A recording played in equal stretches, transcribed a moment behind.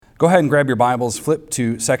Go ahead and grab your Bibles, flip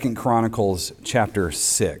to 2 Chronicles chapter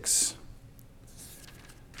 6.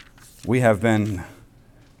 We have been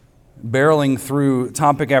barreling through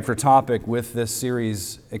topic after topic with this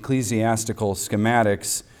series, Ecclesiastical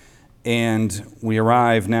Schematics, and we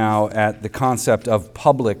arrive now at the concept of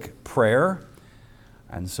public prayer.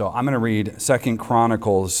 And so I'm going to read 2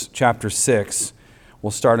 Chronicles chapter 6.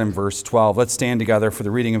 We'll start in verse 12. Let's stand together for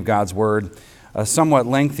the reading of God's Word. A somewhat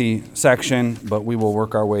lengthy section, but we will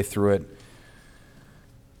work our way through it.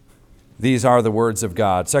 These are the words of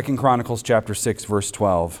God. 2 Chronicles chapter 6, verse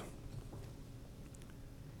 12.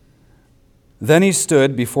 Then he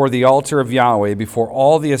stood before the altar of Yahweh, before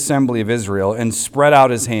all the assembly of Israel, and spread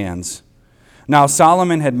out his hands. Now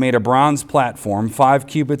Solomon had made a bronze platform, 5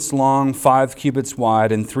 cubits long, 5 cubits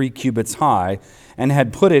wide, and 3 cubits high, and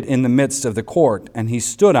had put it in the midst of the court, and he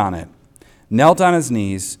stood on it, knelt on his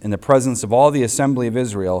knees in the presence of all the assembly of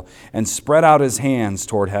Israel, and spread out his hands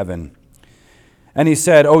toward heaven. And he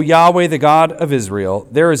said, O Yahweh, the God of Israel,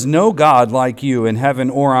 there is no God like you in heaven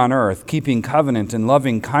or on earth, keeping covenant and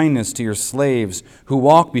loving kindness to your slaves who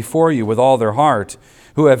walk before you with all their heart,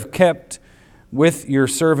 who have kept with your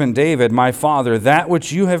servant David, my father, that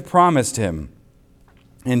which you have promised him.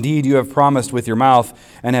 Indeed, you have promised with your mouth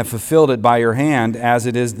and have fulfilled it by your hand, as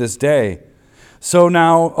it is this day. So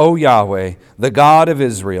now, O Yahweh, the God of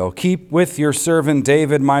Israel, keep with your servant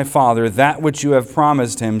David my father that which you have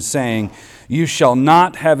promised him, saying, You shall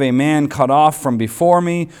not have a man cut off from before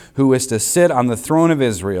me who is to sit on the throne of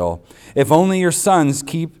Israel, if only your sons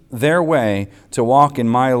keep their way to walk in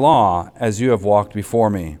my law as you have walked before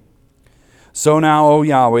me. So now, O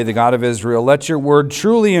Yahweh, the God of Israel, let your word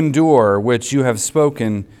truly endure, which you have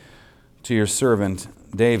spoken to your servant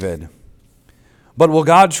David. But will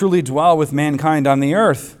God truly dwell with mankind on the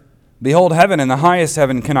earth? Behold, heaven and the highest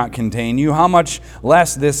heaven cannot contain you. How much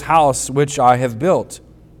less this house which I have built?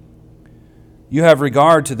 You have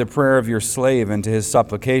regard to the prayer of your slave and to his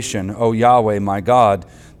supplication, O Yahweh, my God,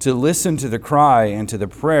 to listen to the cry and to the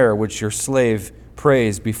prayer which your slave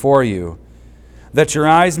prays before you, that your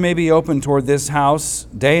eyes may be open toward this house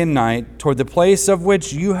day and night, toward the place of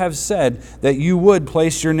which you have said that you would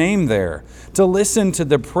place your name there, to listen to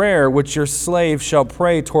the prayer which your slave shall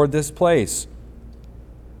pray toward this place.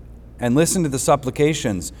 And listen to the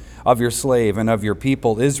supplications of your slave and of your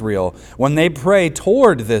people Israel when they pray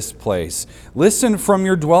toward this place. Listen from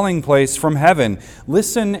your dwelling place from heaven.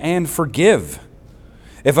 Listen and forgive.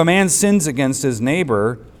 If a man sins against his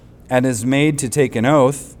neighbor and is made to take an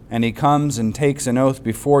oath, and he comes and takes an oath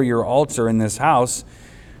before your altar in this house,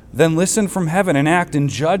 then listen from heaven and act and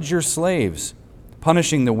judge your slaves,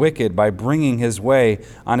 punishing the wicked by bringing his way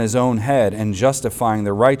on his own head, and justifying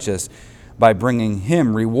the righteous by bringing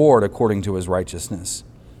him reward according to his righteousness.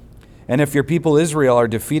 And if your people Israel are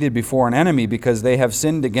defeated before an enemy because they have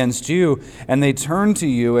sinned against you, and they turn to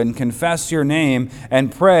you and confess your name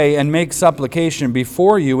and pray and make supplication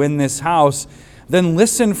before you in this house, then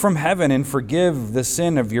listen from heaven and forgive the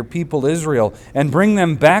sin of your people Israel, and bring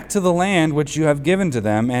them back to the land which you have given to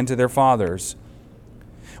them and to their fathers.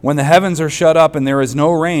 When the heavens are shut up and there is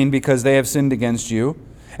no rain because they have sinned against you,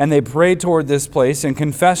 and they pray toward this place and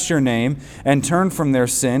confess your name and turn from their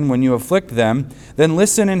sin when you afflict them, then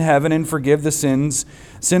listen in heaven and forgive the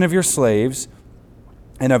sin of your slaves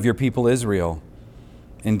and of your people Israel.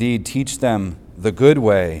 Indeed, teach them the good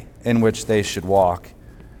way in which they should walk,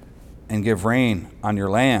 and give rain on your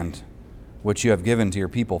land, which you have given to your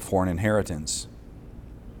people for an inheritance.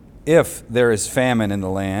 If there is famine in the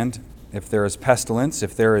land, if there is pestilence,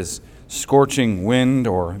 if there is scorching wind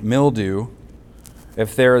or mildew,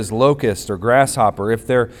 if there is locust or grasshopper, if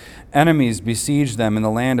their enemies besiege them in the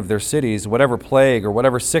land of their cities, whatever plague or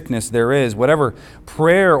whatever sickness there is, whatever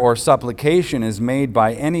prayer or supplication is made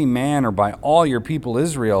by any man or by all your people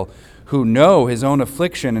Israel, who know his own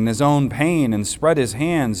affliction and his own pain, and spread his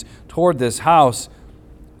hands toward this house,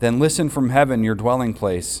 then listen from heaven your dwelling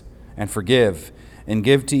place, and forgive, and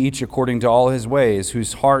give to each according to all his ways,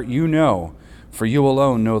 whose heart you know, for you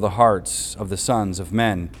alone know the hearts of the sons of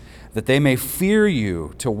men, that they may fear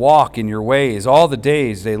you to walk in your ways all the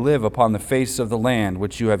days they live upon the face of the land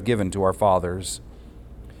which you have given to our fathers.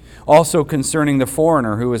 Also concerning the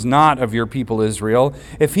foreigner who is not of your people Israel,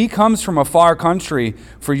 if he comes from a far country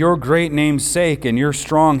for your great name's sake and your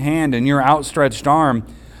strong hand and your outstretched arm,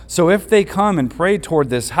 so if they come and pray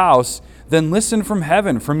toward this house, then listen from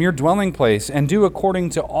heaven, from your dwelling place, and do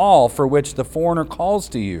according to all for which the foreigner calls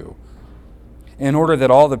to you, in order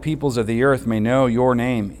that all the peoples of the earth may know your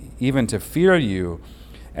name, even to fear you,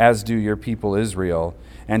 as do your people Israel,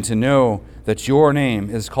 and to know that your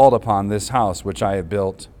name is called upon this house which I have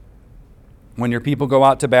built. When your people go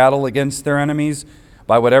out to battle against their enemies,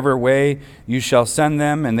 by whatever way you shall send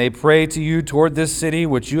them, and they pray to you toward this city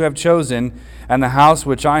which you have chosen, and the house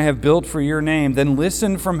which I have built for your name, then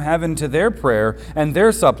listen from heaven to their prayer and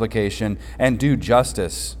their supplication, and do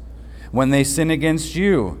justice. When they sin against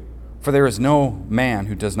you, for there is no man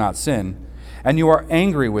who does not sin, and you are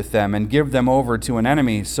angry with them and give them over to an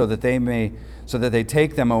enemy so that they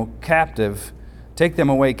take them away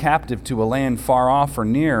captive to a land far off or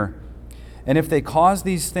near. And if they cause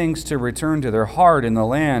these things to return to their heart in the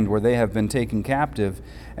land where they have been taken captive,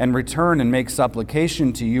 and return and make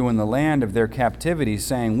supplication to you in the land of their captivity,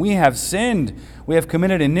 saying, we have sinned, we have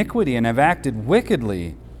committed iniquity, and have acted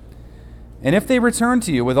wickedly. And if they return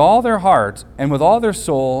to you with all their heart and with all their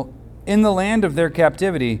soul in the land of their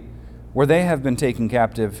captivity, where they have been taken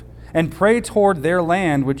captive, and pray toward their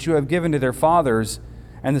land which you have given to their fathers,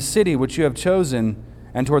 and the city which you have chosen,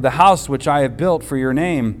 and toward the house which I have built for your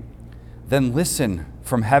name, then listen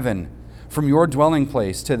from heaven, from your dwelling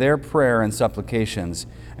place, to their prayer and supplications,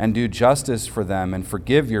 and do justice for them, and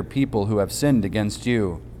forgive your people who have sinned against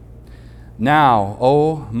you. Now,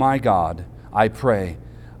 O my God, I pray,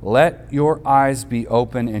 let your eyes be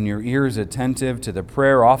open and your ears attentive to the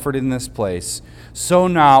prayer offered in this place. So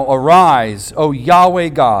now arise, O Yahweh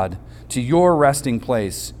God, to your resting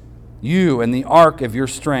place, you and the ark of your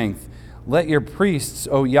strength. Let your priests,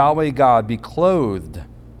 O Yahweh God, be clothed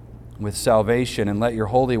with salvation, and let your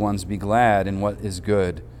holy ones be glad in what is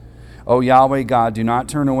good. O Yahweh God, do not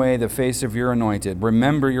turn away the face of your anointed.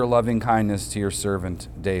 Remember your loving kindness to your servant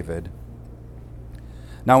David.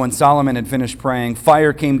 Now when Solomon had finished praying,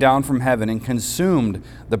 fire came down from heaven and consumed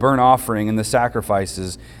the burnt offering and the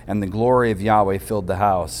sacrifices, and the glory of Yahweh filled the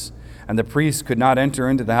house. And the priests could not enter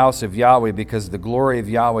into the house of Yahweh, because the glory of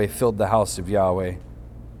Yahweh filled the house of Yahweh.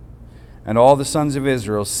 And all the sons of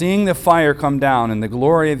Israel, seeing the fire come down and the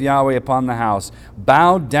glory of Yahweh upon the house,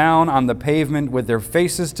 bowed down on the pavement with their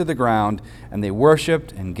faces to the ground, and they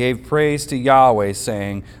worshipped and gave praise to Yahweh,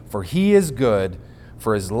 saying, for he is good,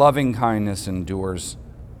 for his loving kindness endures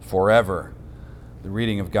forever. The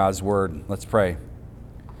reading of God's word. Let's pray.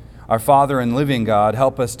 Our Father and living God,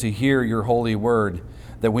 help us to hear your holy word,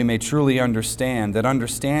 that we may truly understand, that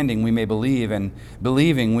understanding we may believe, and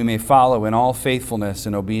believing we may follow in all faithfulness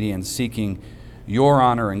and obedience, seeking your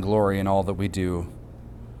honor and glory in all that we do.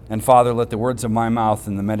 And Father, let the words of my mouth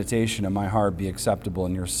and the meditation of my heart be acceptable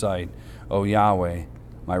in your sight, O Yahweh,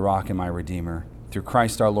 my rock and my redeemer. Through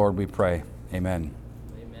Christ our Lord we pray. Amen.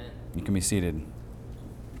 Amen. You can be seated.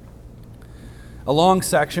 A long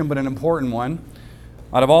section, but an important one.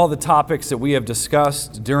 Out of all the topics that we have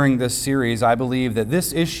discussed during this series, I believe that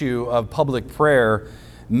this issue of public prayer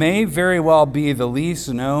may very well be the least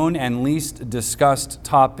known and least discussed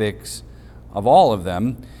topics of all of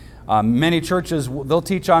them. Many churches, they'll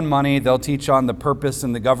teach on money, they'll teach on the purpose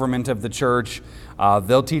and the government of the church,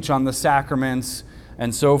 they'll teach on the sacraments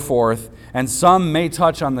and so forth, and some may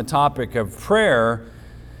touch on the topic of prayer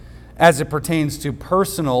as it pertains to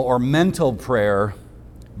personal or mental prayer,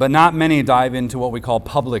 but not many dive into what we call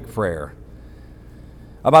public prayer.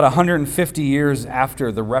 About 150 years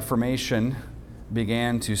after the Reformation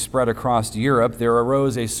began to spread across Europe, there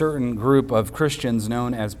arose a certain group of Christians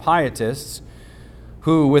known as pietists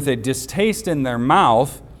who, with a distaste in their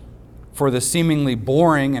mouth for the seemingly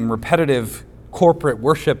boring and repetitive corporate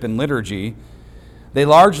worship and liturgy, they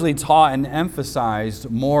largely taught and emphasized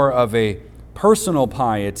more of a personal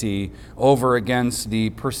piety over against the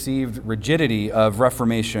perceived rigidity of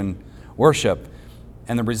Reformation worship.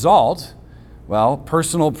 And the result, well,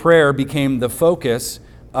 personal prayer became the focus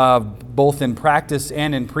of both in practice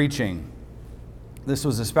and in preaching. This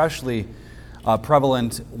was especially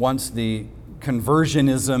prevalent once the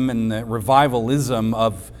conversionism and the revivalism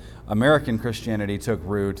of American Christianity took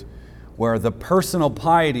root, where the personal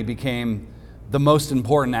piety became the most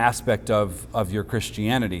important aspect of your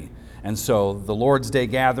Christianity. And so the Lord's Day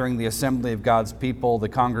gathering, the assembly of God's people, the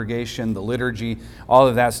congregation, the liturgy, all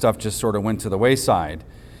of that stuff just sort of went to the wayside.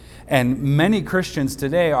 And many Christians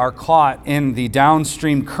today are caught in the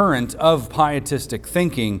downstream current of pietistic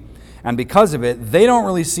thinking. And because of it, they don't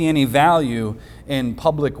really see any value in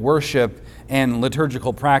public worship and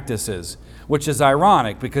liturgical practices, which is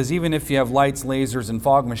ironic because even if you have lights, lasers, and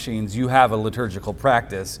fog machines, you have a liturgical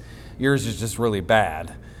practice. Yours is just really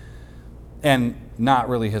bad and not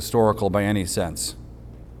really historical by any sense.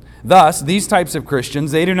 Thus, these types of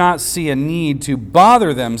Christians, they do not see a need to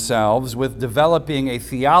bother themselves with developing a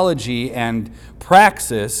theology and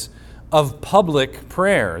praxis of public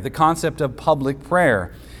prayer, the concept of public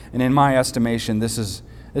prayer. And in my estimation, this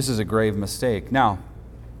is a grave mistake. Now,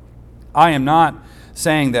 I am not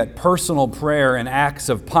saying that personal prayer and acts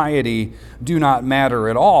of piety do not matter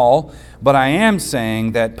at all, but I am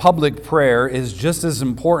saying that public prayer is just as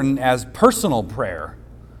important as personal prayer.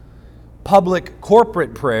 Public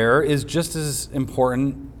corporate prayer is just as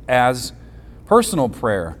important as personal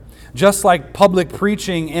prayer. Just like public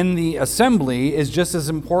preaching in the assembly is just as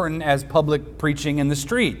important as public preaching in the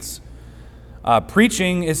streets.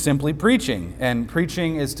 Preaching is simply preaching, and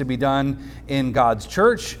preaching is to be done in God's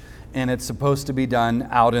church, and it's supposed to be done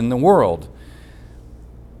out in the world.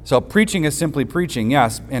 So preaching is simply preaching,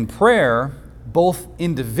 yes. And prayer, both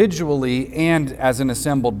individually and as an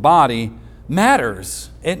assembled body, matters.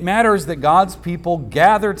 It matters that God's people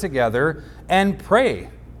gather together and pray.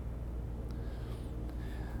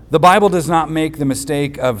 The Bible does not make the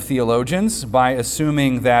mistake of theologians by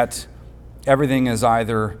assuming that everything is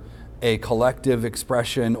either a collective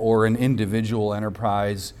expression or an individual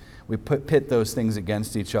enterprise. We pit those things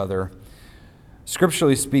against each other.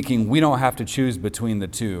 Scripturally speaking, we don't have to choose between the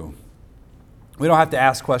two. We don't have to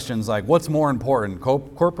ask questions like, what's more important,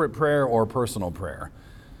 corporate prayer or personal prayer?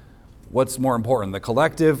 What's more important, the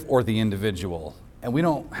collective or the individual? And we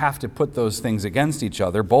don't have to put those things against each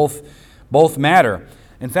other. Both matter.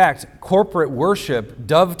 In fact, corporate worship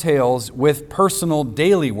dovetails with personal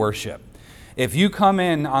daily worship. If you come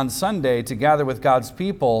in on Sunday to gather with God's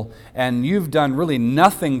people and you've done really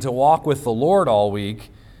nothing to walk with the Lord all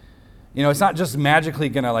week, it's not just magically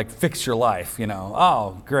going to fix your life,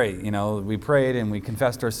 Oh, great, we prayed and we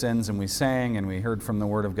confessed our sins and we sang and we heard from the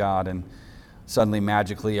Word of God and suddenly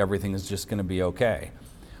magically everything is just going to be okay.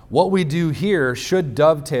 What we do here should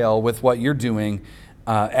dovetail with what you're doing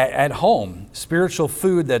at home. Spiritual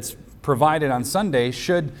food that's provided on Sunday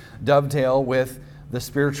should dovetail with the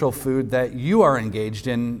spiritual food that you are engaged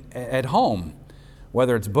in at home,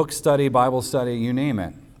 whether it's book study, Bible study, you name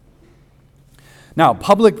it. Now,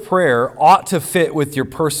 public prayer ought to fit with your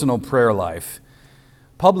personal prayer life.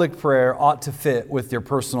 Public prayer ought to fit with your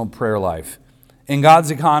personal prayer life. In God's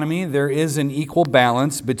economy, there is an equal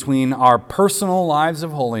balance between our personal lives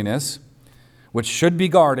of holiness, which should be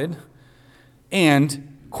guarded,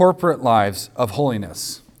 and corporate lives of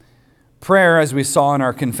holiness. Prayer, as we saw in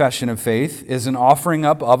our confession of faith, is an offering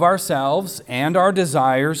up of ourselves and our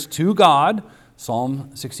desires to God,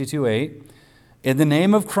 Psalm 62:8. In the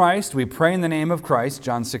name of Christ, we pray in the name of Christ,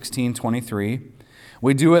 John 16:23.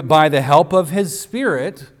 We do it by the help of His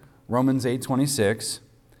Spirit, Romans 8:26.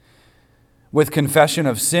 With confession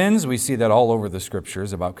of sins, we see that all over the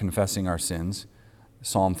Scriptures about confessing our sins,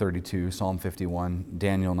 Psalm 32, Psalm 51,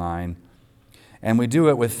 Daniel 9. And we do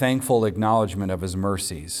it with thankful acknowledgement of His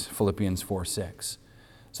mercies, Philippians 4:6.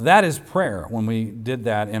 So that is prayer. When we did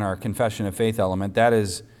that in our confession of faith element, that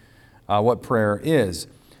is what prayer is.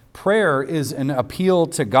 Prayer is an appeal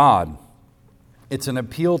to God. It's an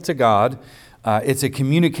appeal to God. It's a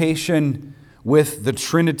communication with the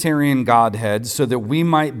Trinitarian Godhead so that we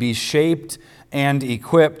might be shaped and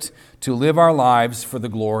equipped to live our lives for the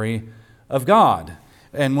glory of God.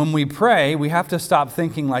 And when we pray, we have to stop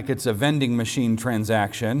thinking like it's a vending machine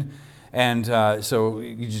transaction. And so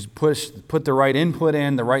you just put the right input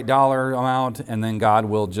in, the right dollar amount, and then God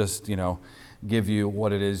will just, give you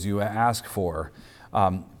what it is you ask for.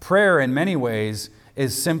 Prayer, in many ways,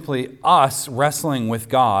 is simply us wrestling with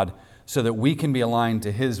God so that we can be aligned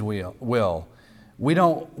to His will. We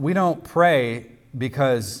don't pray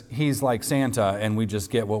because He's like Santa and we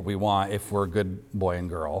just get what we want if we're a good boy and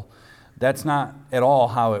girl. That's not at all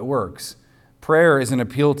how it works. Prayer is an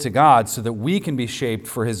appeal to God so that we can be shaped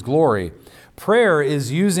for His glory. Prayer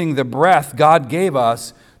is using the breath God gave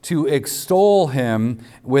us to extol Him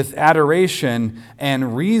with adoration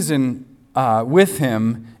and reason with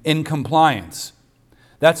Him in compliance.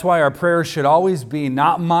 That's why our prayers should always be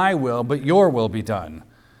not my will, but your will be done.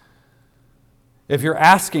 If you're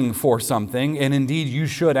asking for something, and indeed you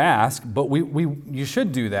should ask, but you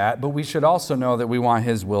should do that, but we should also know that we want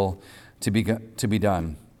His will to be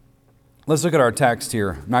done. Let's look at our text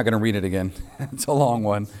here. I'm not going to read it again. It's a long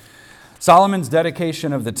one. Solomon's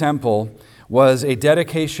dedication of the temple was a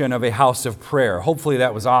dedication of a house of prayer. Hopefully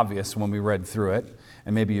that was obvious when we read through it,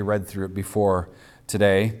 and maybe you read through it before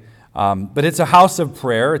today. But it's a house of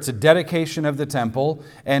prayer. It's a dedication of the temple,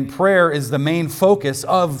 and prayer is the main focus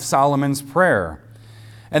of Solomon's prayer.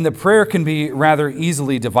 And the prayer can be rather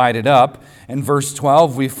easily divided up. In verse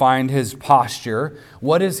 12, we find his posture.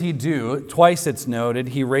 What does he do? Twice it's noted,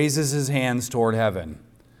 he raises his hands toward heaven.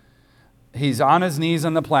 He's on his knees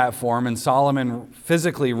on the platform, and Solomon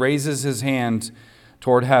physically raises his hand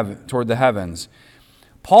toward the heavens.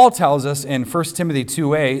 Paul tells us in 1 Timothy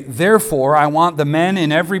 2:8, therefore I want the men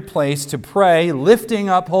in every place to pray, lifting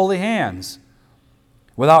up holy hands.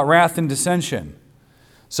 without wrath and dissension.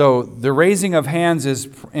 So the raising of hands is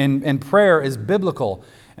in prayer is biblical.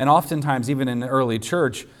 And oftentimes, even in the early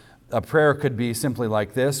church, a prayer could be simply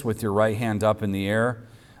like this, with your right hand up in the air.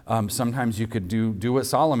 Sometimes you could do what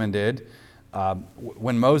Solomon did.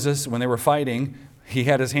 When they were fighting, he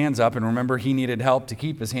had his hands up, and remember, he needed help to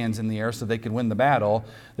keep his hands in the air so they could win the battle.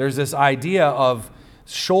 There's this idea of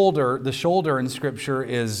shoulder. The shoulder in Scripture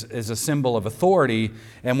is a symbol of authority,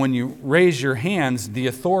 and when you raise your hands, the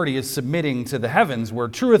authority is submitting to the heavens, where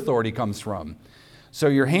true authority comes from. So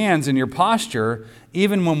your hands and your posture,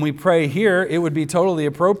 even when we pray here, it would be totally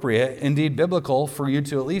appropriate, indeed biblical, for you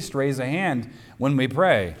to at least raise a hand when we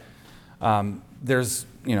pray. There's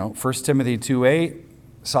 1 Timothy 2:8,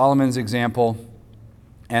 Solomon's example,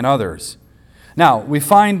 and others. Now, we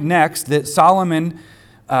find next that Solomon,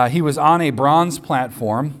 he was on a bronze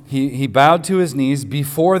platform. He bowed to his knees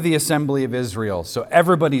before the assembly of Israel. So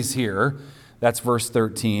everybody's here. That's verse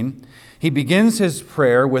 13. He begins his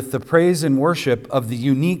prayer with the praise and worship of the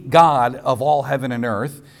unique God of all heaven and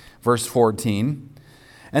earth, verse 14.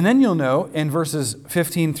 And then you'll note in verses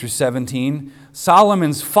 15 through 17,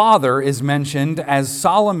 Solomon's father is mentioned as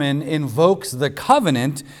Solomon invokes the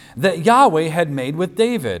covenant that Yahweh had made with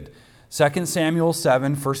David. 2 Samuel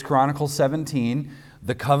 7, 1 Chronicles 17,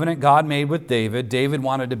 the covenant God made with David. David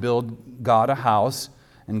wanted to build God a house,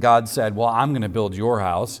 and God said, well, I'm going to build your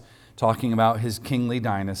house, talking about his kingly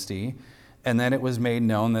dynasty. And then it was made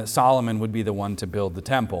known that Solomon would be the one to build the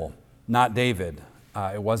temple, not David.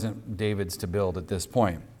 It wasn't David's to build at this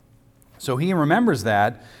point. So he remembers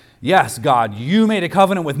that. Yes, God, you made a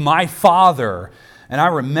covenant with my father, and I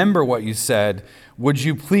remember what you said. Would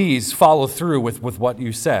you please follow through with what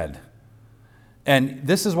you said? And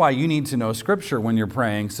this is why you need to know Scripture when you're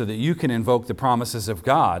praying, so that you can invoke the promises of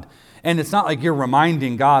God. And it's not like you're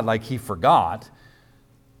reminding God like he forgot.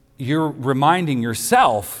 You're reminding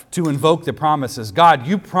yourself to invoke the promises. God,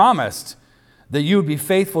 you promised that you would be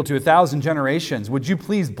faithful to 1,000 generations. Would you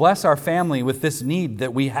please bless our family with this need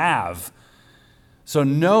that we have? So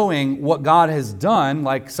knowing what God has done,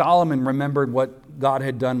 like Solomon remembered what God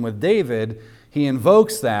had done with David, he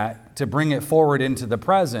invokes that to bring it forward into the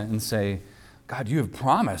present and say, God, you have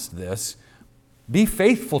promised this. Be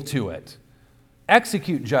faithful to it.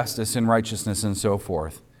 Execute justice and righteousness and so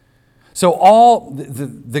forth. So all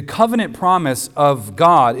the covenant promise of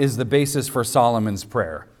God is the basis for Solomon's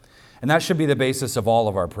prayer. And that should be the basis of all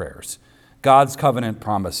of our prayers. God's covenant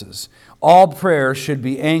promises. All prayer should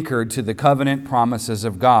be anchored to the covenant promises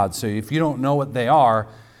of God. So if you don't know what they are,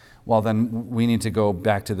 well, then we need to go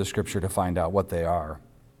back to the Scripture to find out what they are.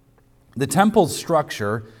 The temple's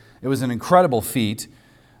structure, it was an incredible feat,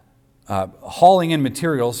 hauling in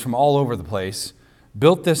materials from all over the place.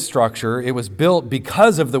 Built this structure. It was built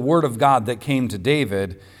because of the word of God that came to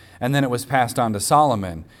David, and then it was passed on to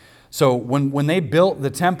Solomon. So when they built the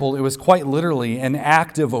temple, it was quite literally an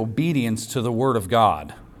act of obedience to the word of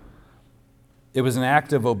God. It was an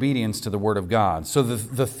act of obedience to the word of God. So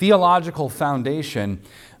the theological foundation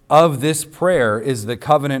of this prayer is the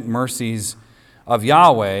covenant mercies of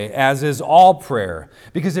Yahweh, as is all prayer.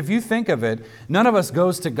 Because if you think of it, none of us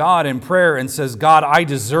goes to God in prayer and says, God, I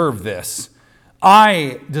deserve this.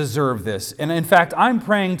 I deserve this. And in fact, I'm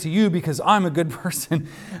praying to you because I'm a good person.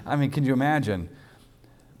 I mean, can you imagine?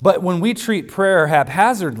 But when we treat prayer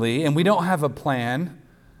haphazardly and we don't have a plan,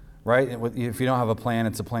 right? If you don't have a plan,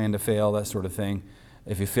 it's a plan to fail, that sort of thing.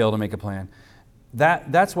 If you fail to make a plan.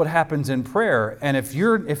 That's what happens in prayer. And if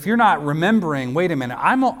you're not remembering, wait a minute,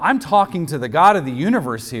 I'm talking to the God of the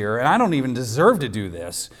universe here, and I don't even deserve to do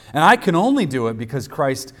this. And I can only do it because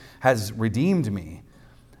Christ has redeemed me.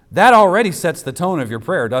 That already sets the tone of your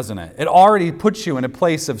prayer, doesn't it? It already puts you in a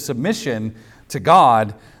place of submission to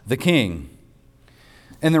God, the King.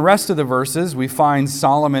 In the rest of the verses, we find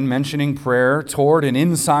Solomon mentioning prayer toward and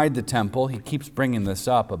inside the temple. He keeps bringing this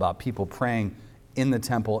up about people praying in the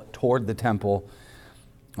temple, toward the temple.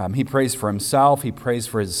 He prays for himself. He prays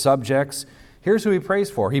for his subjects. Here's who he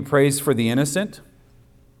prays for. He prays for the innocent.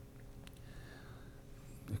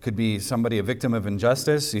 It could be somebody, a victim of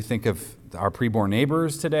injustice. You think of our preborn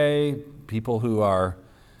neighbors today, people who are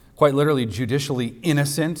quite literally judicially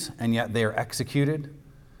innocent, and yet they are executed,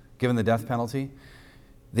 given the death penalty.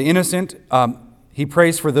 The innocent, he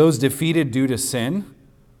prays for those defeated due to sin.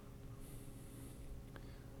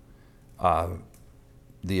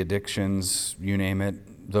 The addictions, you name it.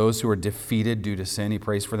 Those who are defeated due to sin, he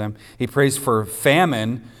prays for them. He prays for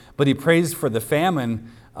famine, but he prays for the famine,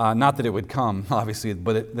 not that it would come, obviously,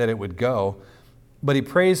 but that it would go. But he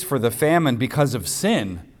prays for the famine because of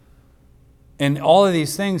sin. And all of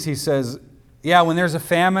these things, he says, yeah, when there's a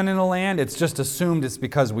famine in a land, it's just assumed it's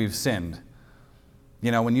because we've sinned.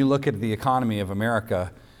 When you look at the economy of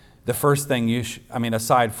America, the first thing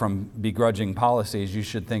aside from begrudging policies, you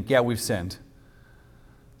should think, yeah, we've sinned.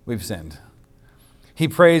 We've sinned. He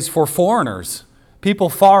prays for foreigners, people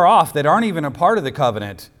far off that aren't even a part of the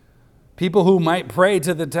covenant, people who might pray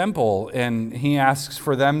to the temple, and he asks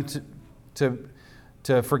for them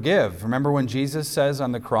to forgive. Remember when Jesus says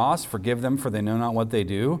on the cross, forgive them for they know not what they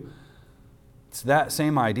do? It's that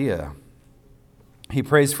same idea. He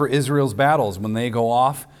prays for Israel's battles. When they go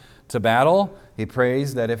off to battle, he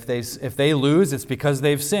prays that if they lose, it's because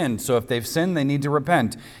they've sinned. So if they've sinned, they need to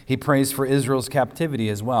repent. He prays for Israel's captivity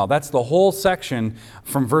as well. That's the whole section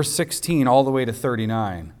from verse 16 all the way to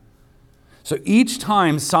 39. So each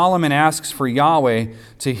time Solomon asks for Yahweh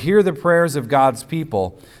to hear the prayers of God's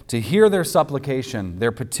people, to hear their supplication,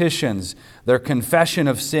 their petitions, their confession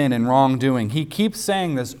of sin and wrongdoing, he keeps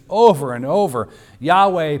saying this over and over.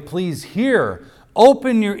 Yahweh, please hear.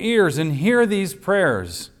 Open your ears and hear these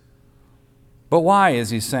prayers. But why is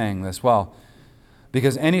he saying this? Well,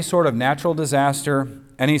 because any sort of natural disaster,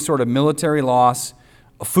 any sort of military loss,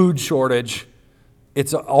 a food shortage,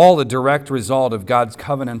 it's all a direct result of God's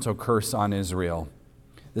covenantal curse on Israel.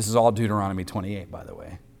 This is all Deuteronomy 28, by the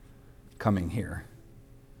way, coming here.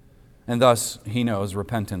 And thus, he knows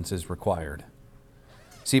repentance is required.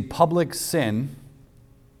 See, public sin,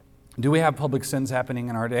 do we have public sins happening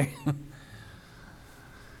in our day?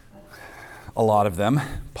 A lot of them.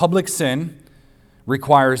 Public sin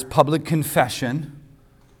requires public confession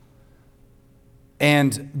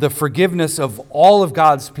and the forgiveness of all of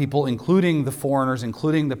God's people, including the foreigners,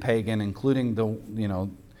 including the pagan, including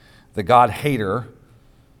the God hater.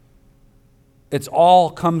 It's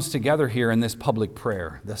all comes together here in this public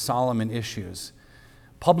prayer, the Solomon issues.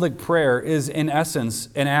 Public prayer is, in essence,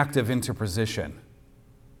 an act of interposition.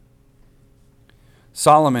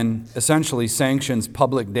 Solomon essentially sanctions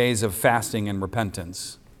public days of fasting and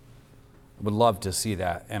repentance. I would love to see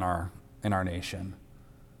that in our nation.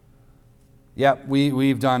 Yep,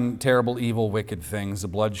 we've done terrible, evil, wicked things. The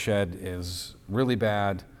bloodshed is really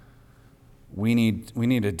bad. We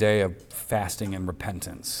need a day of fasting and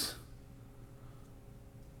repentance.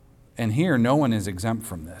 And here, no one is exempt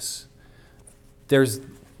from this. There's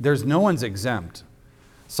no one's exempt.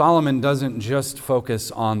 Solomon doesn't just focus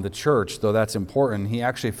on the church, though that's important. He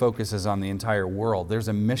actually focuses on the entire world. There's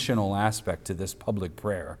a missional aspect to this public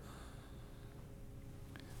prayer.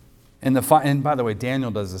 And by the way,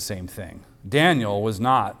 Daniel does the same thing. Daniel was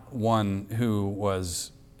not one who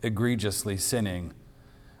was egregiously sinning.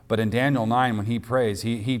 But in Daniel 9, when he prays,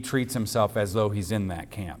 he treats himself as though he's in that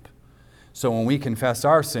camp. So when we confess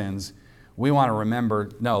our sins, we want to remember,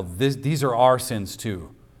 no, these are our sins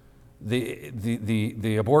too.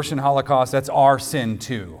 The abortion holocaust, that's our sin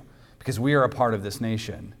too, because we are a part of this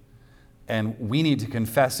nation. And we need to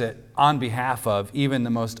confess it on behalf of even the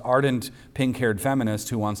most ardent pink-haired feminist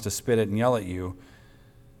who wants to spit it and yell at you,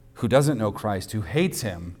 who doesn't know Christ, who hates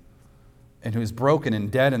him, and who's broken and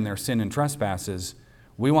dead in their sin and trespasses.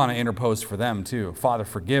 We want to interpose for them too. Father,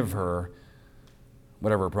 forgive her,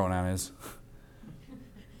 whatever her pronoun is.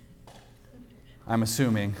 I'm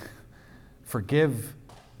assuming. Forgive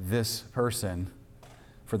this person,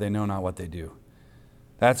 for they know not what they do.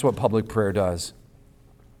 That's what public prayer does.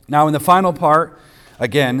 Now, in the final part,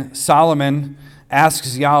 again, Solomon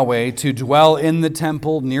asks Yahweh to dwell in the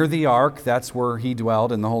temple near the ark. That's where he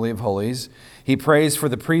dwelled, in the Holy of Holies. He prays for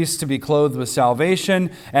the priests to be clothed with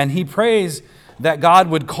salvation, and he prays that God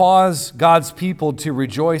would cause God's people to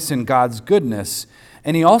rejoice in God's goodness.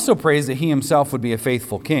 And he also prays that he himself would be a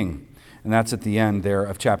faithful king. And that's at the end there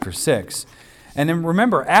of chapter 6. And then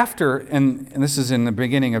remember, and this is in the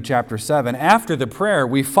beginning of chapter 7, after the prayer,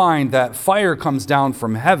 we find that fire comes down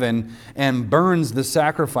from heaven and burns the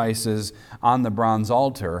sacrifices on the bronze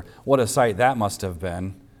altar. What a sight that must have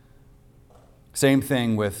been. Same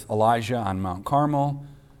thing with Elijah on Mount Carmel.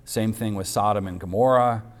 Same thing with Sodom and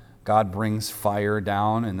Gomorrah. God brings fire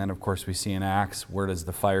down. And then, of course, we see in Acts, where does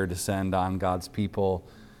the fire descend on God's people?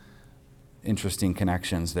 Interesting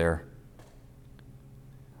connections there.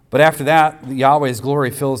 But after that, Yahweh's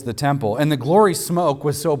glory fills the temple. And the glory smoke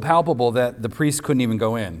was so palpable that the priests couldn't even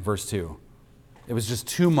go in, verse 2. It was just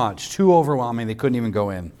too much, too overwhelming. They couldn't even go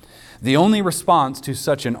in. The only response to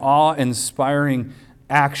such an awe-inspiring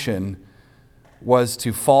action was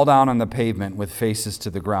to fall down on the pavement with faces to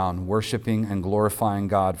the ground, worshiping and glorifying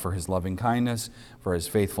God for his loving kindness, for his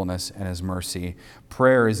faithfulness, and his mercy.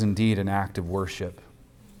 Prayer is indeed an act of worship.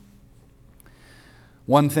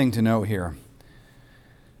 One thing to note here.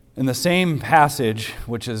 In the same passage,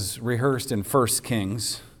 which is rehearsed in 1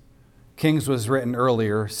 Kings, Kings was written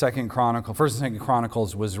earlier, 1st and 2nd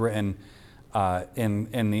Chronicles was written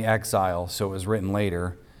in the exile, so it was written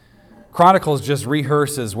later. Chronicles just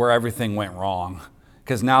rehearses where everything went wrong,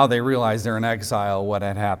 because now they realize they're in exile, what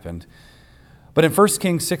had happened. But in 1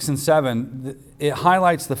 Kings 6 and 7, it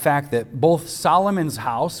highlights the fact that both Solomon's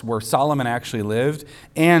house, where Solomon actually lived,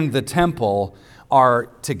 and the temple are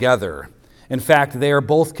together. In fact, they are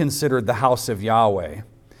both considered the house of Yahweh.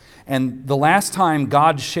 And the last time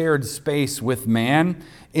God shared space with man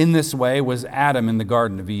in this way was Adam in the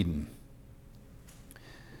Garden of Eden.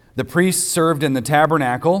 The priests served in the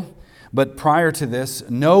tabernacle, but prior to this,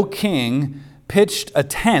 no king pitched a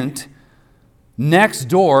tent next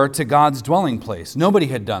door to God's dwelling place. Nobody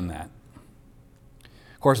had done that.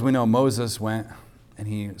 Of course, we know Moses went and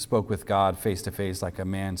he spoke with God face to face like a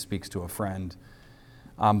man speaks to a friend.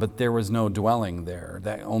 But there was no dwelling there.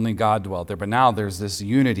 That only God dwelt there. But now there's this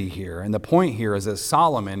unity here. And the point here is that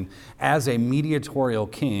Solomon, as a mediatorial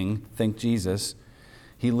king, think Jesus,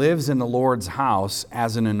 he lives in the Lord's house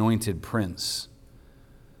as an anointed prince.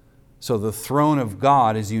 So the throne of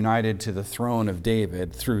God is united to the throne of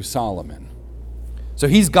David through Solomon. So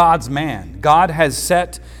he's God's man. God has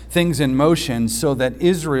set things in motion so that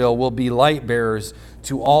Israel will be light bearers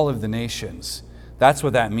to all of the nations. That's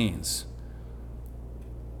what that means.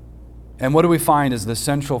 And what do we find is the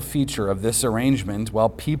central feature of this arrangement? Well,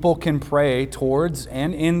 people can pray towards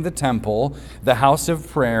and in the temple, the house of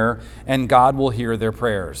prayer, and God will hear their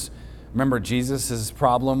prayers. Remember Jesus'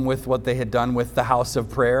 problem with what they had done with the house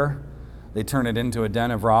of prayer? They turned it into a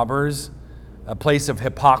den of robbers, a place of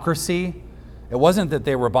hypocrisy. It wasn't that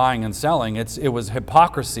they were buying and selling. It was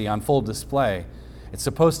hypocrisy on full display. It's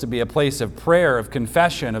supposed to be a place of prayer, of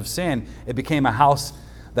confession, of sin. It became a house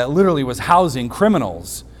that literally was housing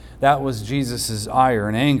criminals. That was Jesus' ire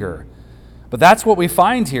and anger. But that's what we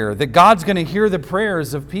find here, that God's going to hear the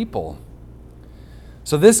prayers of people.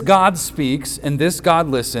 So this God speaks and this God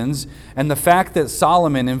listens, and the fact that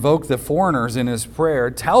Solomon invoked the foreigners in his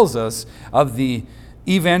prayer tells us of the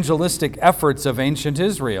evangelistic efforts of ancient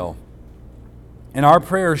Israel. And our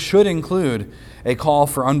prayers should include a call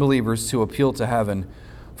for unbelievers to appeal to heaven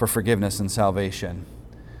for forgiveness and salvation.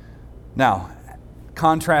 Now,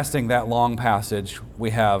 contrasting that long passage, we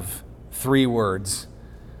have 3 words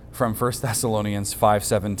from 1 Thessalonians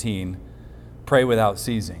 5:17. Pray without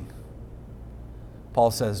ceasing. Paul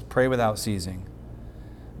says, pray without ceasing.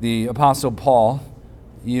 The Apostle Paul,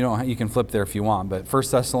 you can flip there if you want, but 1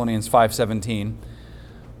 Thessalonians 5:17,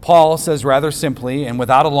 Paul says rather simply and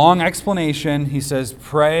without a long explanation, he says,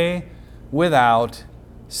 pray without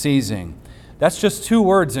ceasing. That's just 2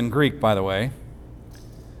 words in Greek, by the way.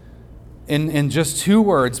 In just 2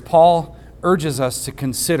 words, Paul urges us to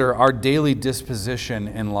consider our daily disposition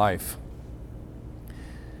in life.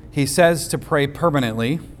 He says to pray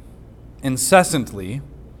permanently, incessantly,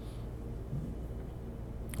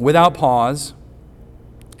 without pause,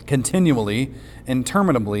 continually,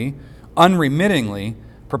 interminably, unremittingly,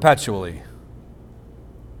 perpetually.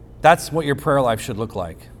 That's what your prayer life should look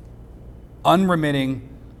like. Unremitting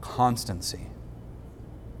constancy.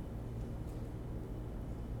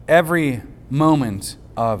 Every moment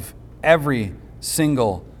of every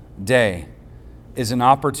single day is an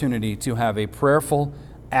opportunity to have a prayerful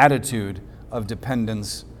attitude of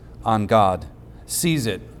dependence on God. Seize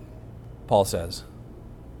it, Paul says.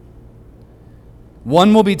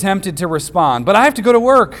 One will be tempted to respond, but I have to go to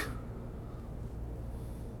work.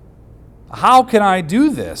 How can I do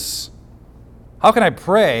this? How can I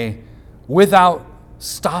pray without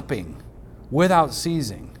stopping, without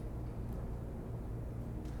ceasing?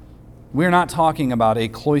 We're not talking about a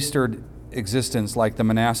cloistered existence like the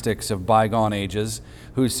monastics of bygone ages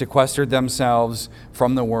who sequestered themselves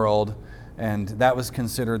from the world, and that was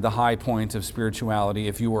considered the high point of spirituality.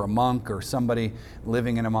 If you were a monk or somebody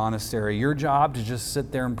living in a monastery, your job to just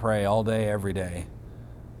sit there and pray all day, every day.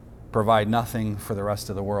 Provide nothing for the rest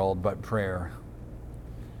of the world but prayer.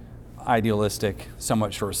 Idealistic,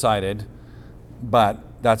 somewhat short-sighted, but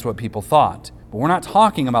that's what people thought. But we're not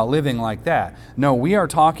talking about living like that. No, we are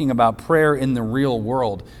talking about prayer in the real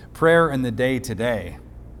world, prayer in the day-to-day,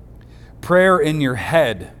 prayer in your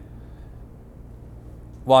head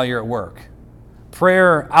while you're at work,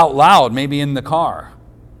 prayer out loud, maybe in the car,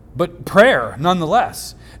 but prayer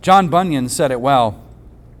nonetheless. John Bunyan said it well.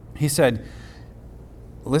 He said,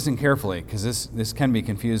 listen carefully, because this can be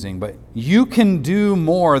confusing, but you can do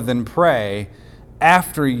more than pray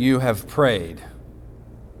after you have prayed.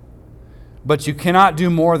 But you cannot do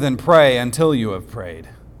more than pray until you have prayed.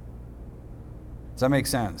 Does that make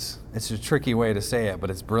sense? It's a tricky way to say it, but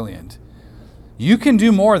it's brilliant. You can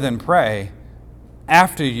do more than pray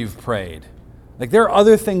after you've prayed. Like there are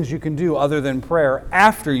other things you can do other than prayer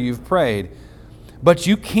after you've prayed. But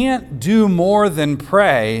you can't do more than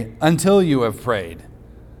pray until you have prayed.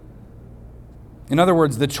 In other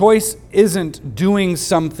words, the choice isn't doing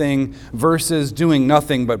something versus doing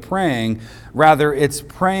nothing but praying. Rather, it's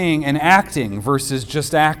praying and acting versus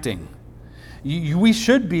just acting. We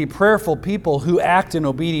should be prayerful people who act in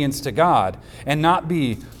obedience to God and not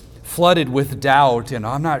be flooded with doubt and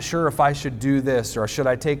I'm not sure if I should do this or should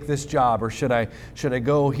I take this job or should I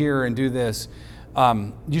go here and do this.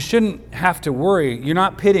 You shouldn't have to worry. You're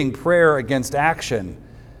not pitting prayer against action.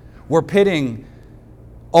 We're pitting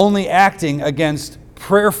only acting against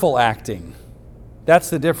prayerful acting. That's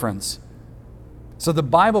the difference. So the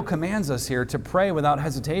Bible commands us here to pray without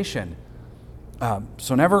hesitation.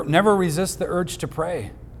 So never resist the urge to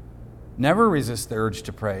pray. Never resist the urge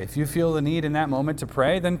to pray. If you feel the need in that moment to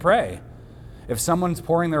pray, then pray. If someone's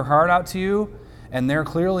pouring their heart out to you and they're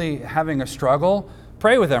clearly having a struggle,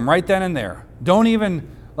 pray with them right then and there. Don't even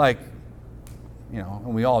and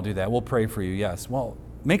we all do that. We'll pray for you, yes. Well,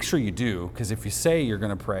 make sure you do, because if you say you're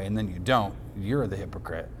going to pray and then you don't, you're the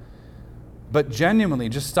hypocrite. But genuinely,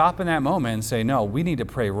 just stop in that moment and say, no, we need to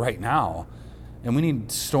pray right now. And we need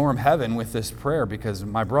to storm heaven with this prayer because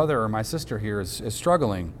my brother or my sister here is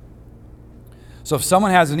struggling. So if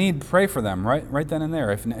someone has a need, pray for them right then and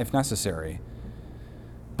there if necessary.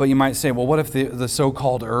 But you might say, well, what if the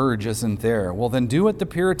so-called urge isn't there? Well, then do what the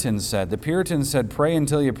Puritans said. The Puritans said, pray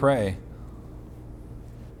until you pray.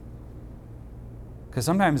 Because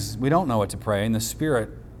sometimes we don't know what to pray, and the Spirit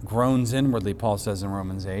groans inwardly, Paul says in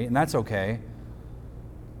Romans 8, and that's okay.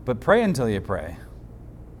 But pray until you pray.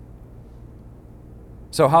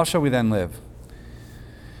 So how shall we then live?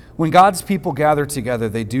 When God's people gather together,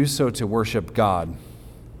 they do so to worship God.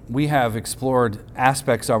 We have explored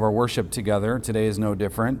aspects of our worship together. Today is no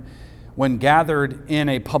different. When gathered in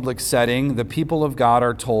a public setting, the people of God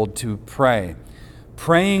are told to pray.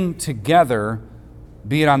 Praying together,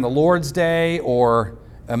 be it on the Lord's Day or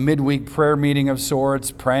a midweek prayer meeting of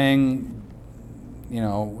sorts, praying,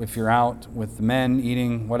 if you're out with the men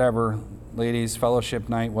eating, whatever, ladies, fellowship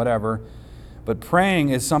night, whatever. But praying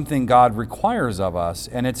is something God requires of us,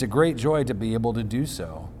 and it's a great joy to be able to do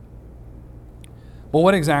so. Well,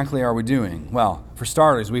 what exactly are we doing? Well, for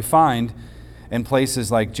starters, we find in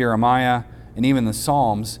places like Jeremiah and even the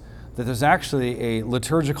Psalms that there's actually a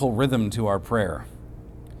liturgical rhythm to our prayer.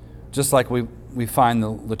 Just like we find the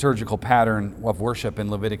liturgical pattern of worship in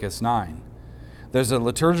Leviticus 9. There's a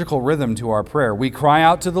liturgical rhythm to our prayer. We cry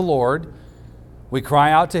out to the Lord. We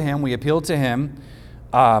cry out to Him. We appeal to Him.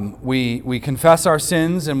 We confess our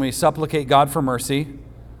sins and we supplicate God for mercy.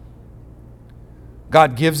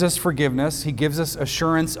 God gives us forgiveness. He gives us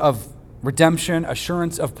assurance of redemption,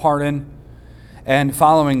 assurance of pardon. And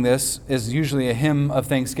following this is usually a hymn of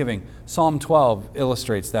thanksgiving. Psalm 12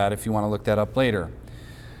 illustrates that if you want to look that up later.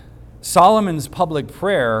 Solomon's public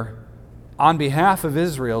prayer on behalf of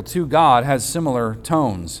Israel to God has similar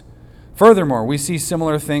tones. Furthermore, we see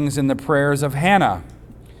similar things in the prayers of Hannah,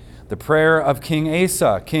 the prayer of King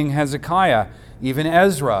Asa, King Hezekiah, even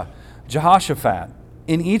Ezra, Jehoshaphat.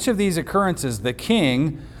 In each of these occurrences, the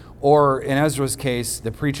king, or in Ezra's case,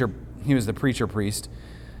 the preacher, he was the preacher priest,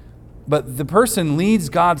 but the person leads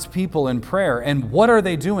God's people in prayer. And what are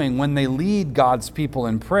they doing when they lead God's people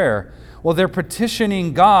in prayer? Well, they're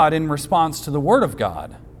petitioning God in response to the Word of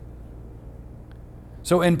God.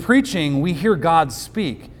 So in preaching, we hear God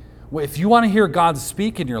speak. If you want to hear God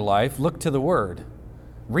speak in your life, look to the Word.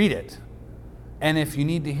 Read it. And if you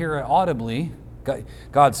need to hear it audibly,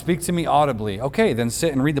 God, speak to me audibly. Okay, then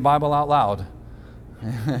sit and read the Bible out loud.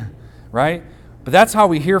 Right? But that's how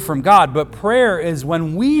we hear from God. But prayer is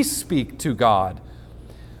when we speak to God.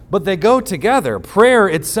 But they go together. Prayer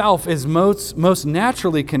itself is most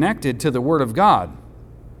naturally connected to the Word of God.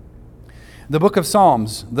 The book of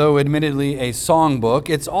Psalms, though admittedly a song book,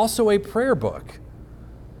 it's also a prayer book.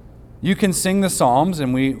 You can sing the Psalms,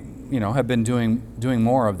 and we have been doing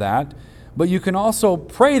more of that. But you can also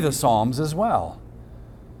pray the Psalms as well.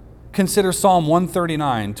 Consider Psalm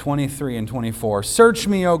 139, 23 and 24. Search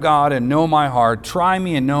me, O God, and know my heart. Try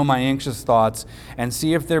me and know my anxious thoughts, and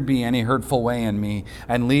see if there be any hurtful way in me,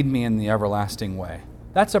 and lead me in the everlasting way.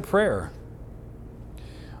 That's a prayer.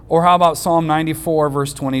 Or how about Psalm 94,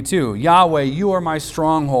 verse 22? Yahweh, you are my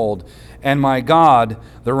stronghold, and my God,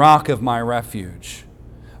 the rock of my refuge.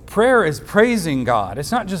 Prayer is praising God.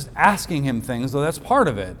 It's not just asking Him things, though that's part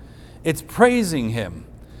of it. It's praising Him.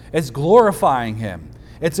 It's glorifying Him.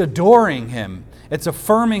 It's adoring Him. It's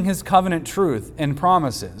affirming His covenant truth and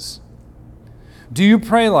promises. Do you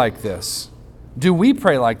pray like this? Do we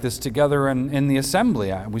pray like this together in the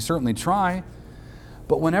assembly? We certainly try.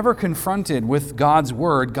 But whenever confronted with God's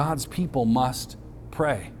Word, God's people must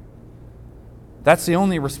pray. That's the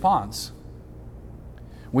only response.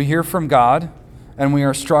 We hear from God, and we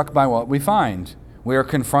are struck by what we find. We are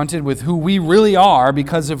confronted with who we really are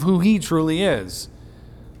because of who He truly is.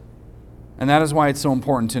 And that is why it's so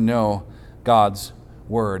important to know God's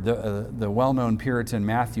Word. The well-known Puritan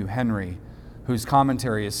Matthew Henry, whose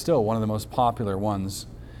commentary is still one of the most popular ones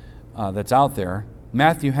that's out there,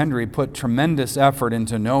 Matthew Henry put tremendous effort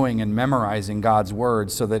into knowing and memorizing God's Word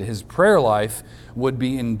so that his prayer life would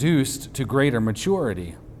be induced to greater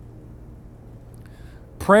maturity.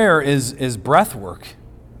 Prayer is breath work.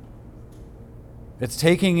 It's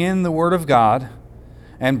taking in the Word of God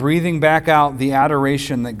and breathing back out the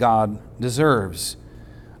adoration that God deserves.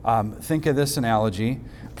 Think of this analogy.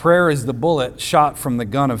 Prayer is the bullet shot from the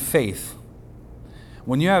gun of faith.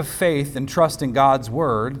 When you have faith and trust in God's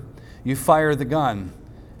Word, you fire the gun.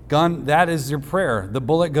 That is your prayer. The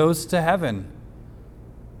bullet goes to heaven.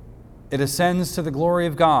 It ascends to the glory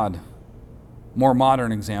of God. More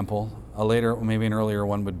modern example, maybe an earlier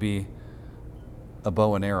one would be a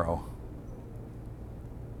bow and arrow.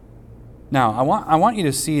 Now, I want you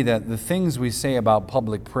to see that the things we say about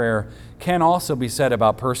public prayer can also be said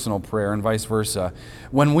about personal prayer and vice versa.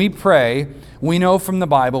 When we pray, we know from the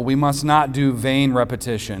Bible we must not do vain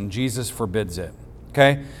repetition. Jesus forbids it.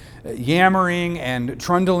 Okay? Yammering and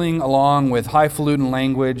trundling along with highfalutin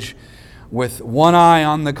language, with one eye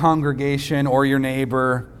on the congregation or your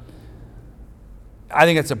neighbor, I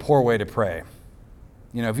think it's a poor way to pray.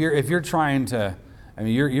 You know, if you're trying to,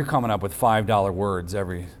 you're coming up with $5 words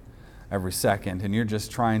every second, and you're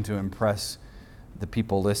just trying to impress the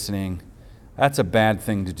people listening, that's a bad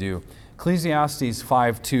thing to do. Ecclesiastes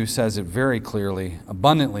 5:2 says it very clearly,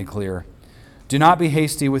 abundantly clear. Do not be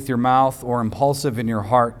hasty with your mouth or impulsive in your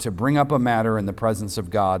heart to bring up a matter in the presence of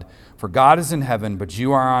God. For God is in heaven, but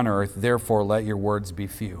you are on earth. Therefore, let your words be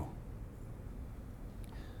few.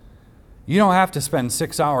 You don't have to spend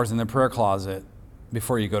 6 hours in the prayer closet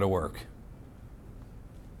before you go to work.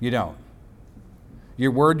 You don't.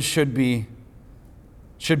 Your words should be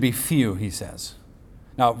few, he says.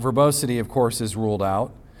 Now, verbosity, of course, is ruled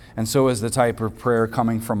out, and so is the type of prayer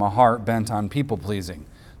coming from a heart bent on people-pleasing.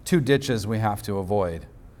 Two ditches we have to avoid.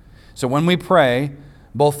 So when we pray,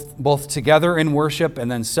 both together in worship and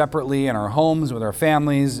then separately in our homes, with our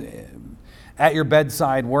families, at your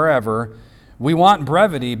bedside, wherever, we want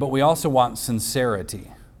brevity, but we also want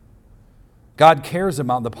sincerity. God cares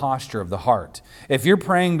about the posture of the heart. If you're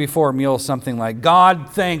praying before a meal something like, God,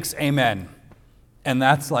 thanks, amen, and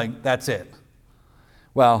that's it,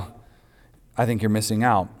 well, I think you're missing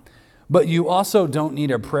out. But you also don't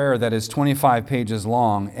need a prayer that is 25 pages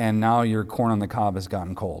long and now your corn on the cob has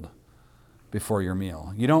gotten cold before your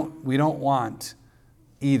meal. We don't want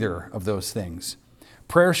either of those things.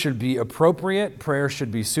 Prayer should be appropriate. Prayer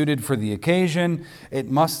should be suited for the occasion.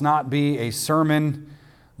 It must not be a sermon,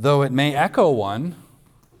 though it may echo one.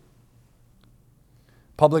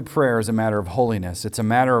 Public prayer is a matter of holiness. It's a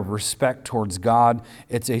matter of respect towards God.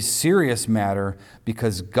 It's a serious matter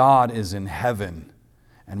because God is in heaven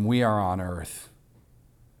and we are on earth.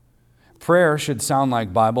 Prayer should sound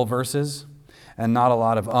like Bible verses and not a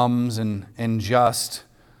lot of ums and just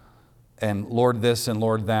and Lord this and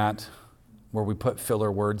Lord that, where we put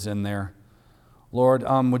filler words in there. Lord,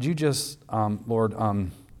 would you just, Lord,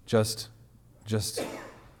 just,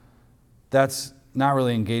 that's not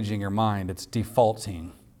really engaging your mind. It's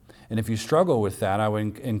defaulting. And if you struggle with that, I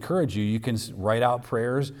would encourage you can write out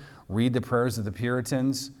prayers, read the prayers of the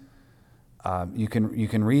Puritans. You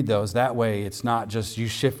can read those. That way it's not just you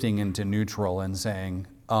shifting into neutral and saying,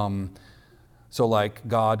 so like,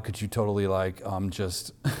 God, could you totally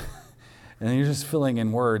just... And then you're just filling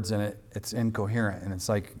in words and it's incoherent and it's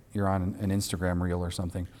like you're on an Instagram reel or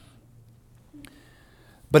something.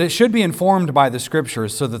 But it should be informed by the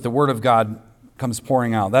Scriptures so that the Word of God comes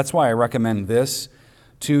pouring out. That's why I recommend this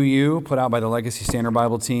to you, put out by the Legacy Standard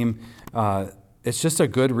Bible team. It's just a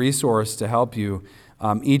good resource to help you.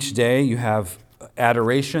 Each day you have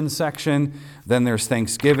adoration section, then there's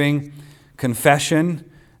thanksgiving, confession,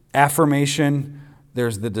 affirmation.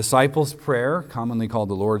 There's the disciples' prayer, commonly called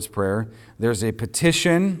the Lord's Prayer. There's a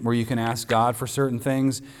petition where you can ask God for certain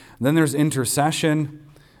things. Then there's intercession.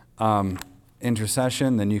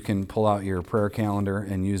 Then you can pull out your prayer calendar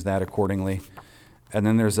and use that accordingly. And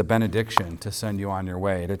then there's a benediction to send you on your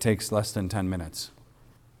way. It takes less than 10 minutes.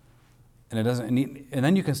 And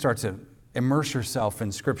then you can start to immerse yourself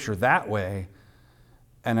in Scripture that way.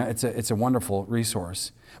 And it's a wonderful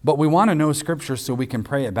resource. But we want to know Scripture so we can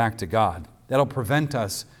pray it back to God. That'll prevent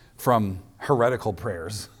us from heretical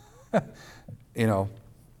prayers.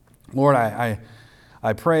 Lord, I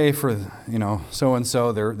pray for,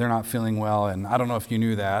 so-and-so, they're not feeling well, and I don't know if you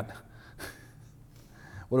knew that.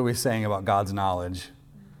 what are we saying about God's knowledge?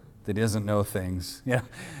 That he doesn't know things. Yeah.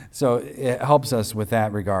 So it helps us with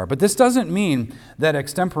that regard. But this doesn't mean that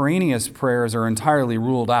extemporaneous prayers are entirely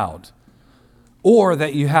ruled out, or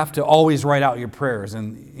that you have to always write out your prayers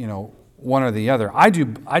and, one or the other. I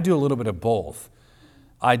do a little bit of both.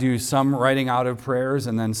 I do some writing out of prayers,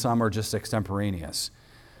 and then some are just extemporaneous.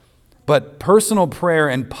 But personal prayer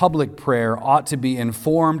and public prayer ought to be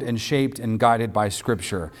informed and shaped and guided by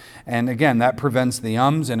Scripture. And again, that prevents the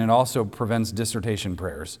ums, and it also prevents dissertation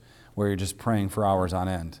prayers, where you're just praying for hours on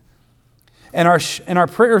end. And our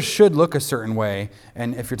prayers should look a certain way.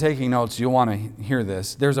 And if you're taking notes, you'll want to hear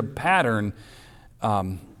this. There's a pattern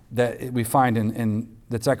that we find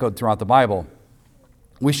that's echoed throughout the Bible.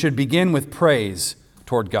 We should begin with praise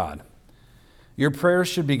toward God. Your prayers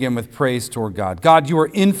should begin with praise toward God. God, you are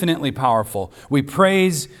infinitely powerful. We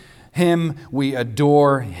praise him. We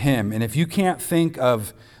adore him. And if you can't think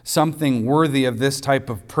of something worthy of this type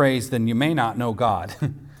of praise, then you may not know God.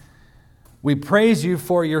 We praise you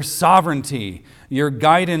for your sovereignty, your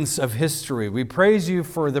guidance of history. We praise you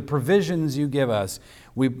for the provisions you give us.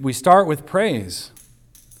 We start with praise.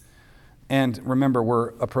 And remember, we're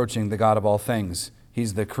approaching the God of all things.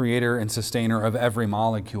 He's the creator and sustainer of every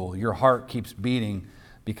molecule. Your heart keeps beating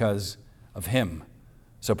because of him.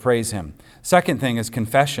 So praise him. Second thing is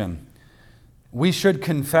confession. We should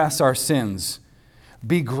confess our sins.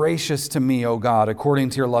 Be gracious to me, O God,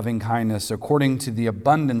 according to your loving kindness, according to the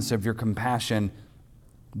abundance of your compassion.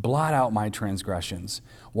 Blot out my transgressions.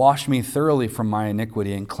 Wash me thoroughly from my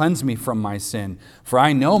iniquity and cleanse me from my sin. For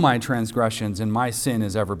I know my transgressions and my sin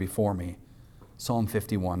is ever before me. Psalm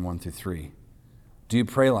 51, 1-3. Do you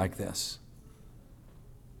pray like this?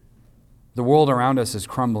 The world around us is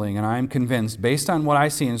crumbling, and I am convinced, based on what I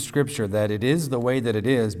see in Scripture, that it is the way that it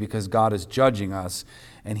is because God is judging us,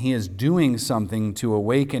 and he is doing something to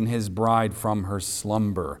awaken his bride from her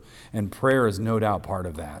slumber. And prayer is no doubt part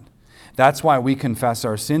of that. That's why we confess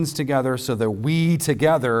our sins together, so that we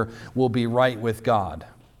together will be right with God.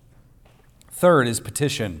 Third is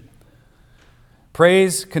petition.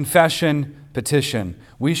 Praise, confession, petition.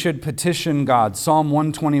 We should petition God. Psalm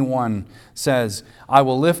 121 says, I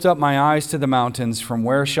will lift up my eyes to the mountains. From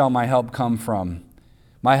where shall my help come from?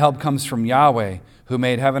 My help comes from Yahweh, who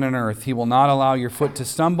made heaven and earth. He will not allow your foot to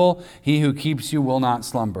stumble. He who keeps you will not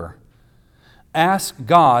slumber. Ask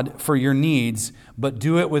God for your needs, but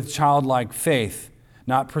do it with childlike faith,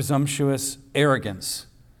 not presumptuous arrogance.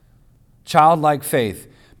 Childlike faith.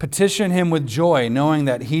 Petition him with joy, knowing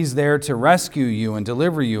that he's there to rescue you and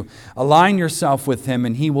deliver you. Align yourself with him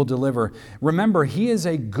and he will deliver. Remember, he is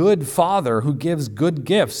a good father who gives good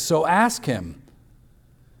gifts, so ask him.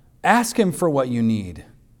 Ask him for what you need.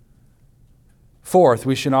 Fourth,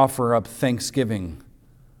 we should offer up thanksgiving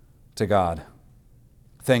to God.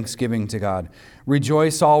 Thanksgiving to God.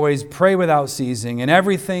 Rejoice always, pray without ceasing, in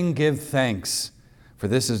everything give thanks, for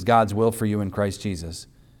this is God's will for you in Christ Jesus.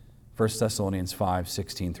 1 Thessalonians 5,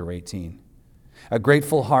 16-18. A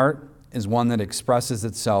grateful heart is one that expresses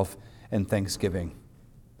itself in thanksgiving.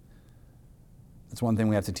 That's one thing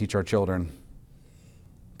we have to teach our children,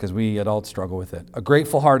 because we adults struggle with it. A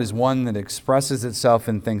grateful heart is one that expresses itself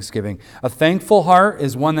in thanksgiving. A thankful heart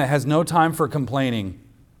is one that has no time for complaining.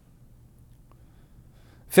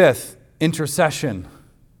 Fifth, intercession.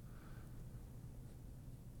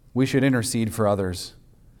 We should intercede for others.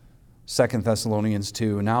 2 Thessalonians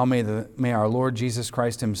 2, now may our Lord Jesus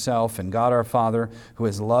Christ himself and God our Father, who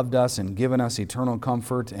has loved us and given us eternal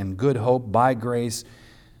comfort and good hope by grace,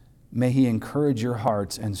 may he encourage your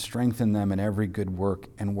hearts and strengthen them in every good work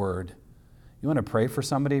and word. You want to pray for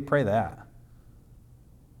somebody? Pray that.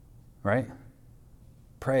 Right?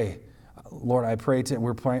 Pray. Lord, I pray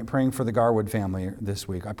we're praying for the Garwood family this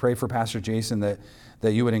week. I pray for Pastor Jason that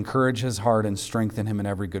you would encourage his heart and strengthen him in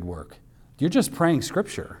every good work. You're just praying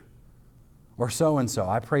Scripture. Or so-and-so,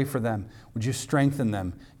 I pray for them. Would you strengthen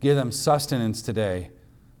them? Give them sustenance today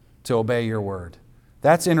to obey your word.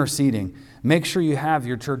 That's interceding. Make sure you have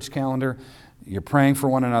your church calendar. You're praying for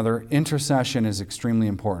one another. Intercession is extremely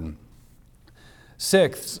important.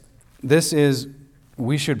 Sixth,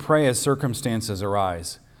 we should pray as circumstances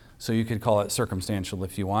arise. So you could call it circumstantial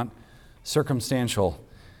if you want. Circumstantial.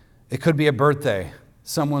 It could be a birthday,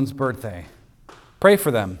 someone's birthday. Pray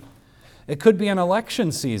for them. It could be an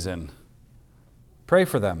election season. Pray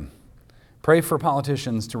for them. Pray for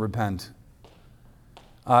politicians to repent.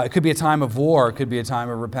 It could be a time of war. It could be a time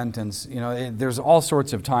of repentance. There's all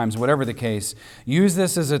sorts of times, whatever the case. Use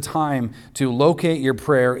this as a time to locate your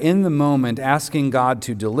prayer in the moment, asking God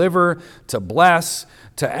to deliver, to bless,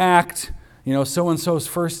 to act, So-and-so's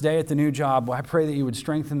first day at the new job, I pray that you would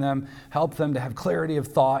strengthen them, help them to have clarity of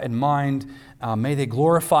thought and mind. May they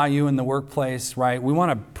glorify you in the workplace, right? We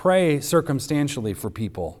want to pray circumstantially for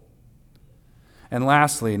people. And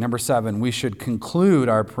lastly, number 7, we should conclude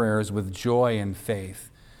our prayers with joy and faith.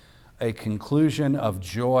 A conclusion of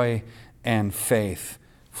joy and faith.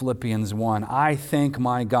 Philippians 1, I thank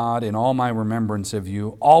my God in all my remembrance of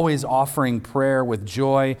you, always offering prayer with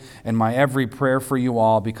joy in my every prayer for you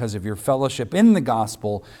all because of your fellowship in the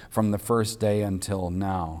gospel from the first day until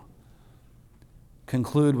now.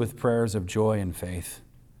 Conclude with prayers of joy and faith.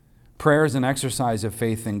 Prayer is an exercise of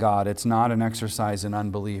faith in God. It's not an exercise in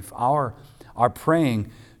unbelief. Our praying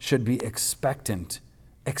should be expectant.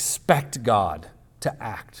 Expect God to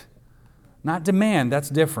act. Not demand, that's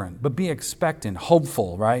different, but be expectant,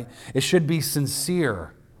 hopeful, right? It should be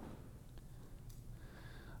sincere.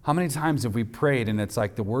 How many times have we prayed and it's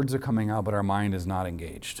like the words are coming out, but our mind is not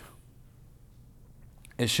engaged?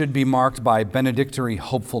 It should be marked by benedictory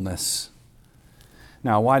hopefulness.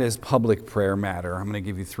 Now, why does public prayer matter? I'm going to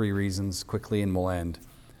give you 3 reasons quickly and we'll end.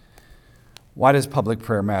 Why does public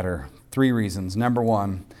prayer matter? 3 reasons. Number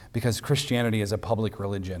 1, because Christianity is a public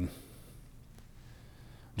religion.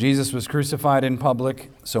 Jesus was crucified in public,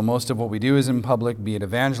 so most of what we do is in public, be it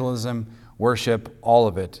evangelism, worship, all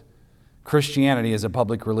of it. Christianity is a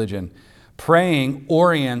public religion. Praying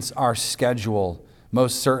orients our schedule,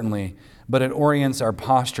 most certainly, but it orients our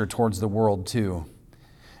posture towards the world too.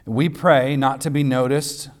 We pray not to be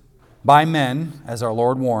noticed by men, as our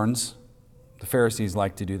Lord warns. The Pharisees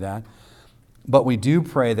like to do that. But we do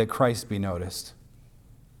pray that Christ be noticed.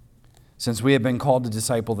 Since we have been called to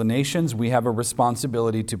disciple the nations, we have a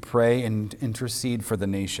responsibility to pray and intercede for the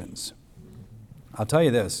nations. I'll tell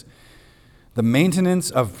you this, the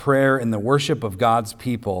maintenance of prayer in the worship of God's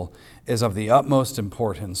people is of the utmost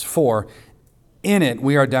importance, for in it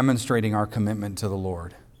we are demonstrating our commitment to the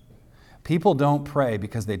Lord. People don't pray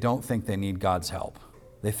because they don't think they need God's help.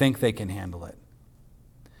 They think they can handle it.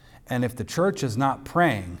 And if the church is not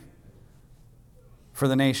praying for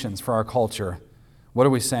the nations, for our culture, what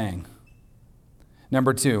are we saying?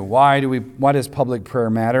 Number 2, why does public prayer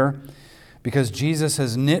matter? Because Jesus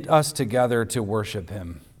has knit us together to worship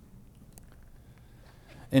him.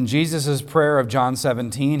 In Jesus' prayer of John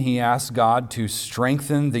 17, he asked God to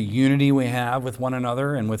strengthen the unity we have with one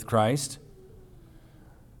another and with Christ.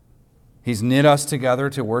 He's knit us together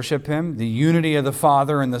to worship him. The unity of the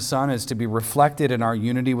Father and the Son is to be reflected in our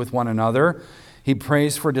unity with one another. He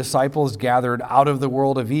prays for disciples gathered out of the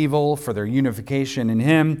world of evil, for their unification in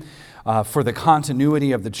him, for the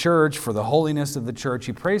continuity of the church, for the holiness of the church.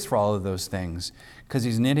 He prays for all of those things because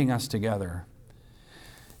he's knitting us together.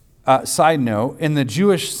 Side note, in the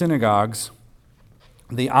Jewish synagogues,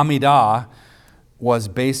 the Amidah was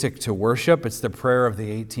basic to worship. It's the prayer of the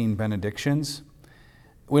 18 benedictions.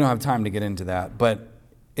 We don't have time to get into that, but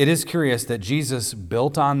it is curious that Jesus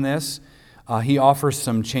built on this. He offers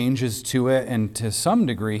some changes to it, and to some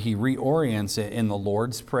degree, he reorients it in the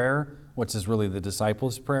Lord's Prayer, which is really the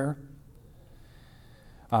disciples' prayer.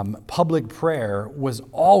 Public prayer was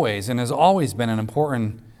always and has always been an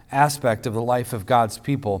important aspect of the life of God's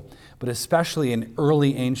people, but especially in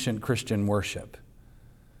early ancient Christian worship.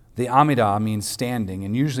 The Amidah means standing,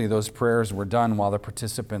 and usually those prayers were done while the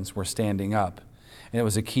participants were standing up. And it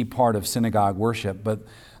was a key part of synagogue worship. But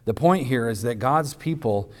the point here is that God's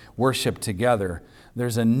people worship together.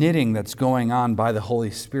 There's a knitting that's going on by the Holy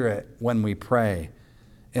Spirit when we pray.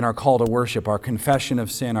 In our call to worship, our confession of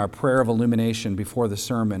sin, our prayer of illumination before the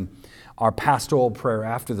sermon, our pastoral prayer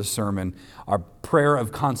after the sermon, our prayer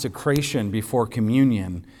of consecration before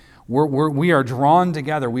communion. We are drawn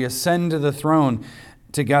together. We ascend to the throne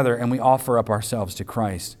together, and we offer up ourselves to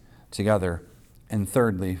Christ together. And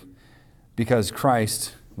thirdly, because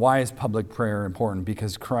Christ, why is public prayer important?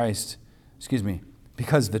 Because the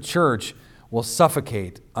church will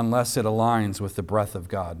suffocate unless it aligns with the breath of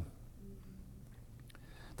God.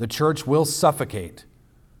 The church will suffocate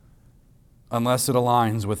unless it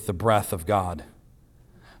aligns with the breath of God.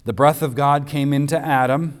 The breath of God came into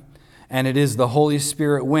Adam, and it is the Holy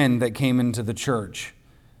Spirit wind that came into the church.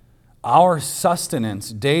 Our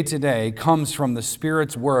sustenance day to day comes from the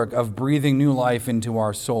Spirit's work of breathing new life into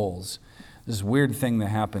our souls. This weird thing that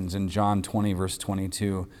happens in John 20, verse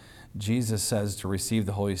 22. Jesus says to receive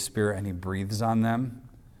the Holy Spirit, and he breathes on them.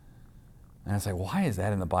 And I say, why is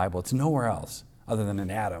that in the Bible? It's nowhere else other than in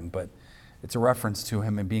Adam, but it's a reference to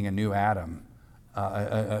him and being a new Adam,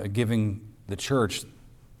 giving the church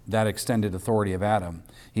that extended authority of Adam.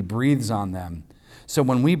 He breathes on them. So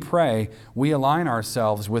when we pray, we align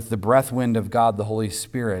ourselves with the breath wind of God, the Holy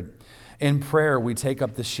Spirit. In prayer, we take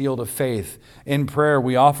up the shield of faith. In prayer,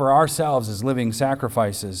 we offer ourselves as living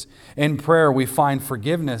sacrifices. In prayer, we find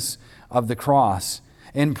forgiveness of the cross.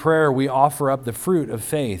 In prayer, we offer up the fruit of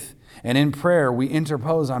faith. And in prayer, we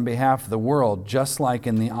interpose on behalf of the world, just like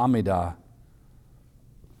in the Amidah.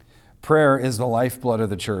 Prayer is the lifeblood of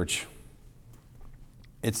the church.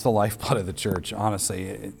 It's the lifeblood of the church,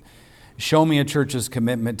 honestly. Show me a church's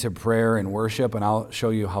commitment to prayer and worship, and I'll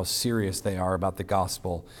show you how serious they are about the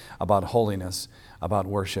gospel, about holiness, about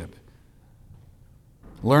worship.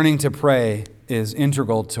 Learning to pray is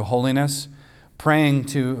integral to holiness. Praying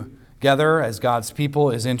together as God's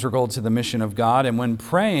people is integral to the mission of God. And when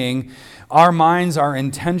praying, our minds are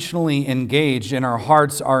intentionally engaged and our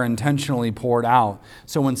hearts are intentionally poured out.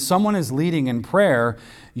 So when someone is leading in prayer,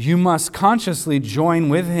 you must consciously join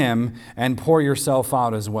with him and pour yourself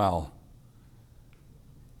out as well.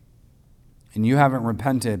 And you haven't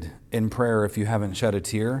repented in prayer if you haven't shed a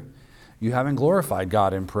tear. You haven't glorified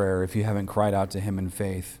God in prayer if you haven't cried out to him in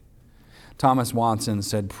faith. Thomas Watson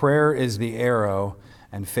said, "Prayer is the arrow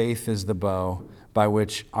and faith is the bow by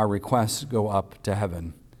which our requests go up to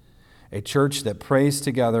heaven." A church that prays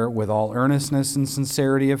together with all earnestness and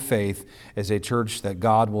sincerity of faith is a church that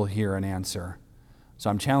God will hear and answer. So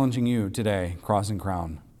I'm challenging you today, Cross and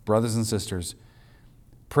Crown, brothers and sisters,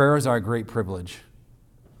 prayer is our great privilege.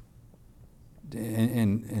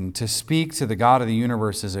 And to speak to the God of the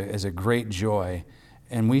universe is a great joy.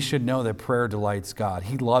 And we should know that prayer delights God.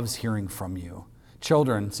 He loves hearing from you.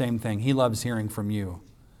 Children, same thing. He loves hearing from you.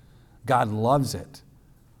 God loves it.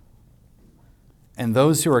 And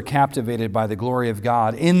those who are captivated by the glory of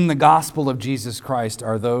God in the gospel of Jesus Christ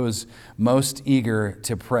are those most eager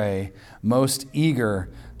to pray, most eager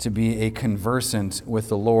to be a conversant with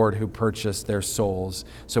the Lord who purchased their souls.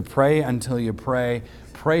 So pray until you pray.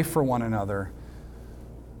 Pray for one another.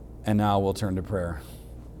 And now we'll turn to prayer.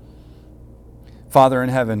 Father in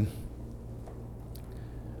heaven,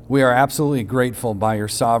 we are absolutely grateful by your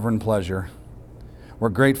sovereign pleasure. We're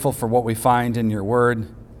grateful for what we find in your word.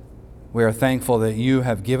 We are thankful that you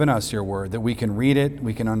have given us your word, that we can read it,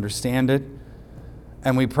 we can understand it,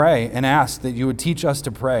 and we pray and ask that you would teach us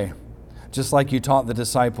to pray, just like you taught the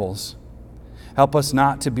disciples. Help us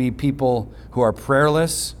not to be people who are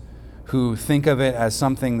prayerless, who think of it as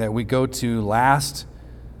something that we go to last,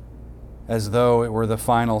 as though it were the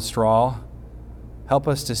final straw. Help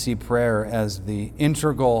us to see prayer as the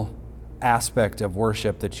integral aspect of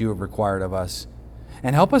worship that you have required of us.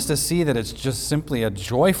 And help us to see that it's just simply a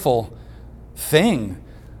joyful thing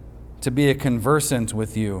to be a conversant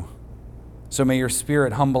with you. So may your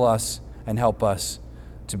Spirit humble us and help us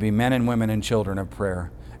to be men and women and children of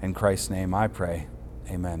prayer. In Christ's name I pray.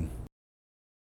 Amen.